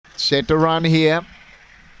Set to run here.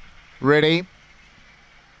 Ready.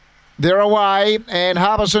 They're away, and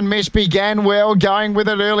Harbison Miss began well. Going with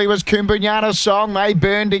it early was Kumbunyana Song. They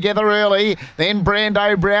burned together early. Then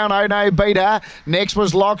Brando Brown, Oh No Beater. Next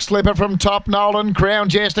was Lock Slipper from Top Nolan. Crown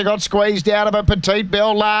Jester got squeezed out of a Petite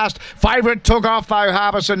Belle last. Favourite took off though,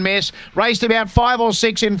 Harbison Miss. Raced about 5 or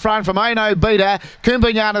 6 in front from Oh No Beater,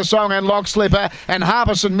 Kumbunyana Song and Lock Slipper, and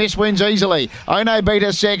Harbison Miss wins easily. Oh No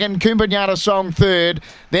Beater second, Kumbunyana Song third,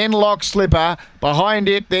 then Lock Slipper. Behind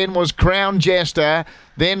it then was Crown Jester,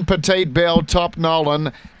 then Petite Belle, Top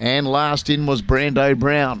Nolan, and last in was Brando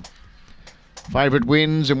Brown. Favourite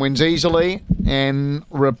wins and wins easily and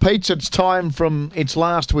repeats its time from its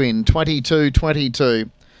last win, 22-22.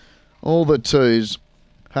 All the twos.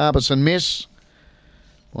 Harbison Miss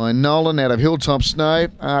by Nolan out of Hilltop Snow.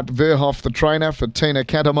 Art Verhoff, the trainer, for Tina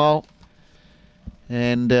Cantamol.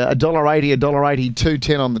 And $1.80, $1.80,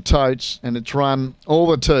 $2.10 on the totes. And it's run all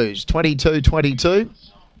the twos, 22-22.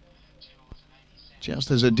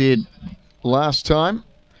 Just as it did last time.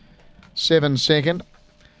 7 second.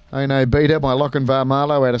 Oh No Beater by Lochinvar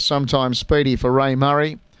Marlowe out of Sometime Speedy for Ray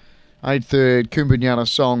Murray. 8 third, Kumbunyana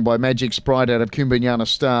Song by Magic Sprite out of Kumbunyana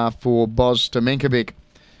Star for Boz Stamenkovic.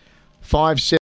 5 7.